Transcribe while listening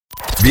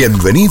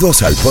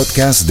Bienvenidos al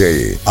podcast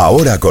de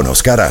Ahora con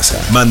Oscar Aza.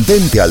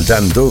 Mantente al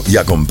tanto y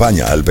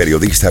acompaña al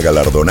periodista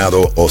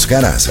galardonado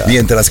Oscar Aza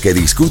mientras que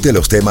discute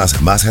los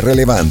temas más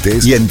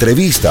relevantes y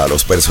entrevista a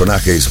los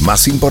personajes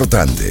más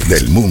importantes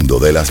del mundo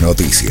de las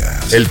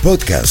noticias. El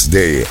podcast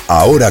de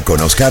Ahora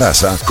con Oscar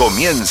Aza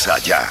comienza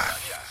ya.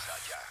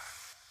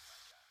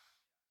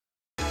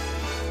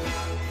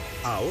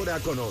 Ahora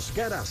con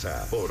Oscar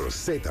Aza por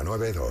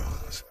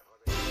Z92.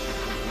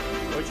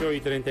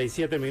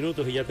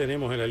 8:37 y ya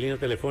tenemos en la línea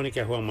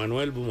telefónica a Juan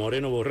Manuel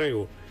Moreno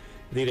Borrego,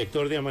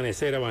 director de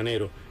Amanecer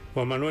Habanero.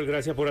 Juan Manuel,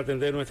 gracias por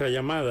atender nuestra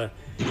llamada.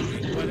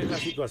 ¿Cuál es la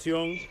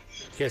situación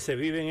que se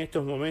vive en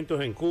estos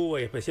momentos en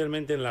Cuba y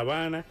especialmente en La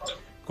Habana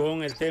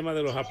con el tema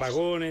de los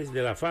apagones,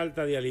 de la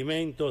falta de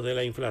alimentos, de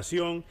la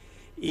inflación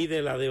y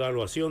de la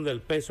devaluación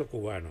del peso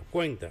cubano?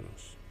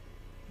 Cuéntanos.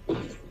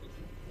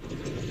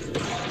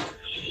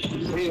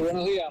 Sí,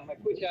 buenos días. ¿Me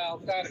escucha,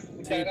 Oscar?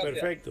 Muchas gracias.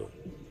 Perfecto.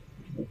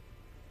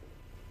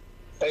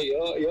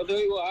 Yo te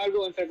digo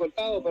algo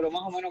entrecortado, pero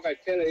más o menos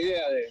caché la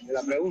idea de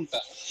la pregunta.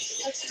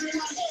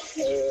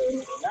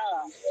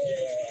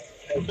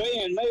 Estoy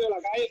en el medio de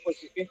la calle por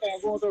si sienten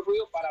algún otro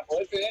ruido para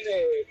poder tener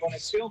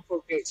conexión,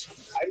 porque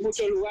hay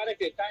muchos lugares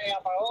que están en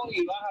apagón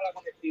y baja la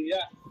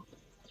conectividad.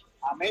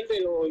 Amén de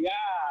lo ya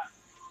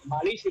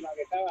malísima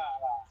que está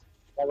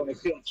la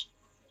conexión.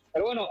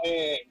 Pero bueno,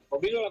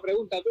 volviendo a la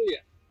pregunta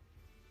tuya.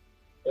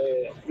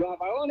 Los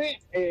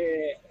apagones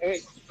se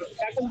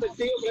ha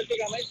convertido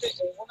prácticamente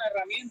en una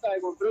herramienta de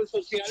control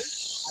social,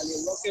 al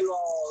igual que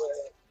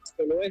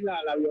lo es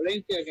la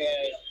violencia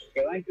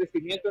que va en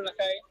crecimiento en la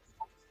calle.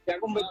 Se ha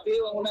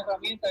convertido en una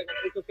herramienta de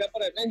control social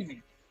para el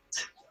régimen,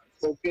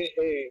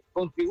 porque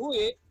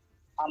contribuye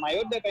a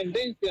mayor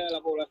dependencia de la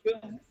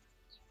población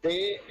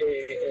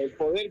del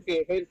poder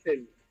que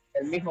ejerce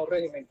el mismo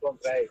régimen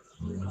contra ellos.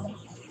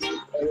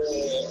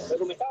 Le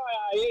comentaba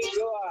ayer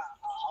yo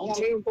a un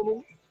amigo en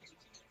común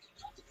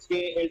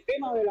que el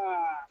tema de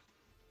la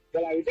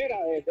vitera,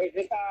 de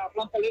esta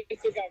planta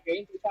eléctrica que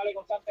entra y sale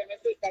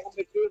constantemente, se ha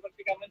convertido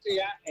prácticamente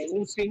ya en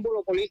un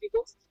símbolo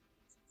político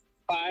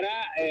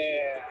para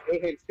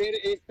ejercer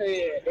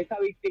esa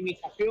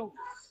victimización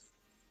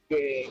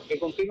que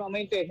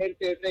continuamente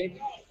ejerce el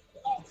régimen.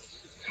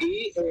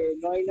 Y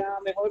no hay nada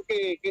mejor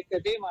que este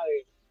tema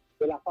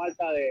de la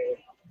falta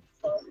de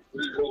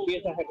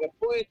piezas de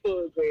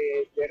repuesto,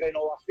 de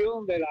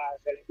renovación de la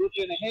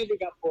industria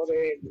energética por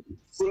el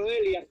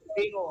cruel y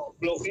asesino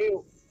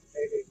bloqueo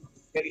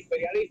del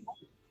imperialismo.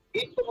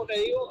 Y como te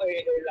digo,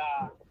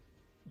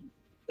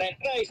 la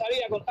entrada y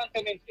salida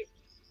constantemente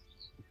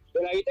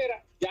de la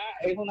vitera ya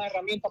es una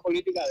herramienta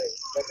política de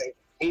rey.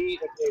 Y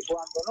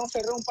cuando no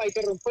se rompa hay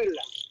que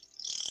romperla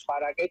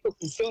para que esto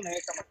funcione de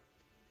esta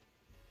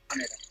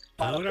manera.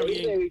 Para Ahora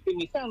bien,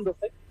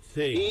 victimizándose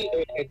y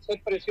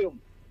hacer presión.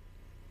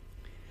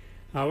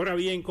 Ahora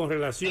bien, con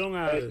relación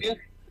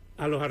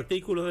a los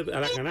artículos, a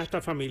la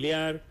canasta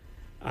familiar,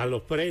 a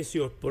los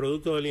precios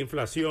producto de la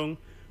inflación,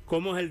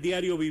 ¿cómo es el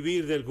diario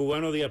vivir del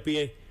cubano de a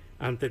pie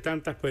ante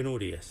tantas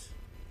penurias?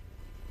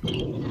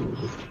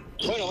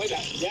 Bueno, mira,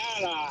 ya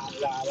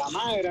la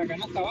magra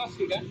canasta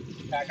básica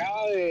se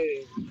acaba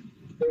de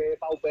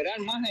pauperar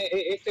más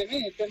este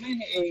mes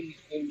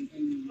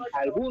en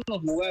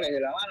algunos lugares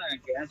de La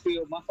Habana que han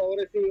sido más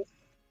favorecidos.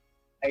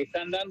 Ahí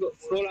están dando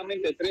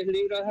solamente 3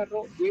 libras de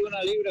arroz y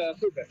 1 libra de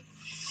azúcar.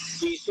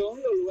 Y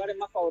son los lugares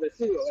más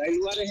favorecidos. Hay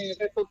lugares en el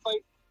resto del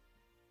país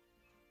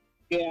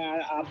que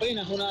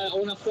apenas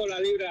una sola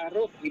libra de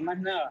arroz y más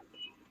nada.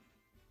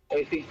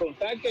 Sin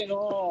contar que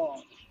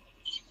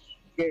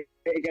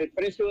el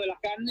precio de la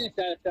carne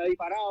se ha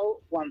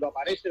disparado cuando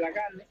aparece la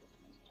carne,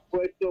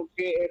 puesto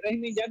que el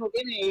régimen ya no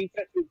tiene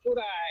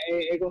infraestructura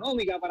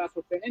económica para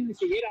sostener ni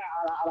siquiera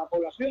a la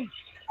población.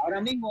 Ahora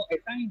mismo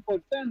están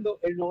importando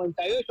el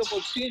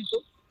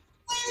 98%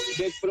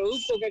 del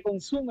producto que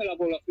consume la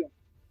población.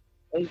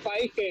 Un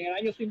país que en el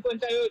año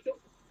 58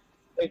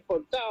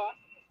 exportaba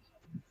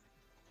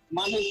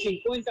más del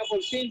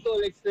 50%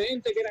 del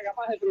excedente que era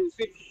capaz de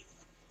producir.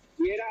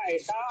 Y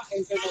estaba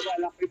entre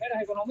las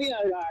primeras economías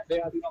de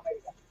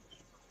Latinoamérica.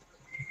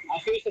 Ha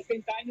sido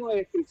 60 años de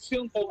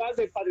destrucción total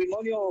del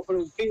patrimonio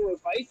productivo del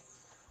país.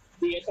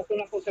 Y esas son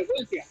las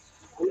consecuencias.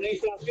 Una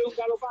inflación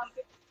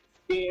galopante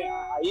que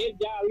ayer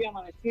ya había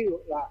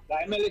amanecido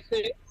la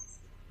MLC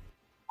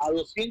a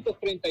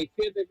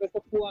 237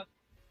 pesos cubanos,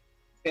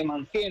 se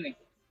mantiene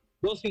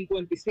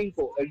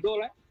 2.55 el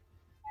dólar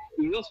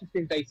y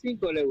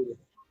 2.65 el euro,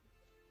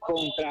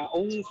 contra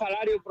un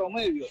salario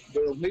promedio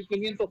de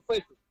 2.500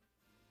 pesos,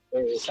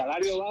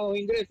 salario bajo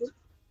ingresos,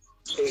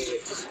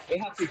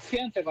 es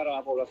asfixiante para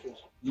la población,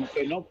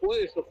 que no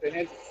puede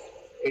sostener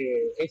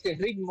ese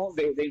ritmo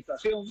de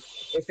inflación,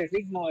 ese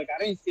ritmo de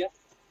carencia,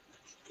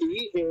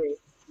 y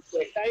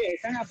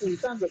están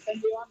apuntando,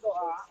 están llevando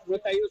a un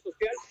estallido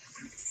social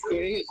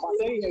que va a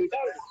ser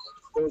inevitable,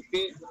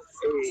 porque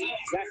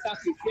ya está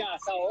asfixiada,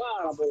 está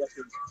ahogada la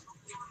población.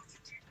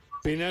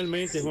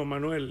 Finalmente, Juan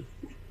Manuel,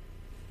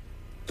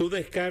 ¿tú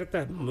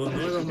descartas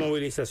nuevas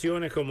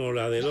movilizaciones como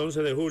la del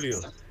 11 de julio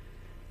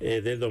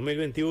del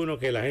 2021,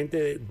 que la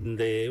gente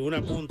de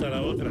una punta a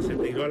la otra se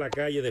tiró a la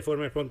calle de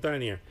forma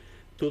espontánea,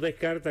 ¿tú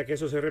descartas que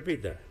eso se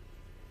repita?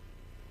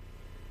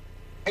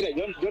 Mira,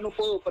 yo no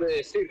puedo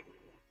predecir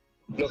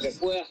lo que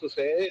pueda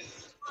suceder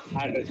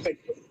al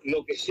respecto.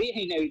 Lo que sí es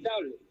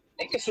inevitable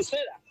es que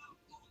suceda,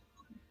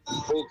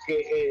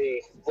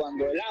 porque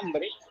cuando el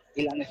hambre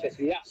y la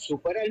necesidad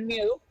supera el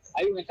miedo,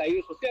 hay un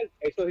estallido social.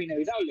 Eso es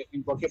inevitable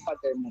en cualquier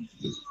parte del mundo.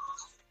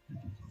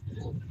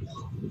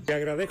 Te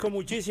agradezco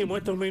muchísimo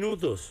estos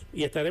minutos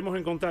y estaremos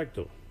en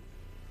contacto.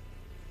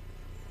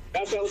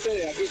 Gracias a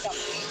ustedes, aquí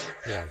estamos.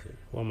 Gracias.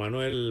 Juan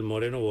Manuel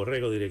Moreno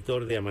Borrego,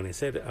 director de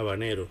Amanecer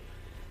Habanero,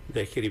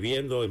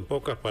 describiendo en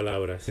pocas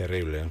palabras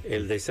terrible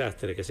el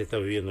desastre que se está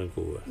viviendo en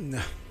Cuba.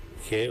 No.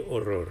 Qué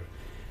horror.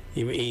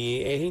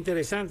 Y es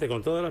interesante,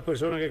 con todas las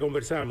personas que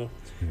conversamos,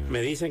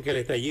 me dicen que el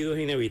estallido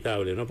es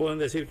inevitable. No pueden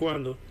decir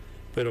cuándo,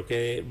 pero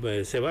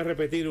que se va a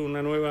repetir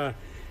una nueva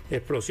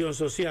explosión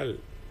social.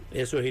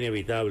 Eso es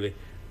inevitable.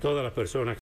 Todas las personas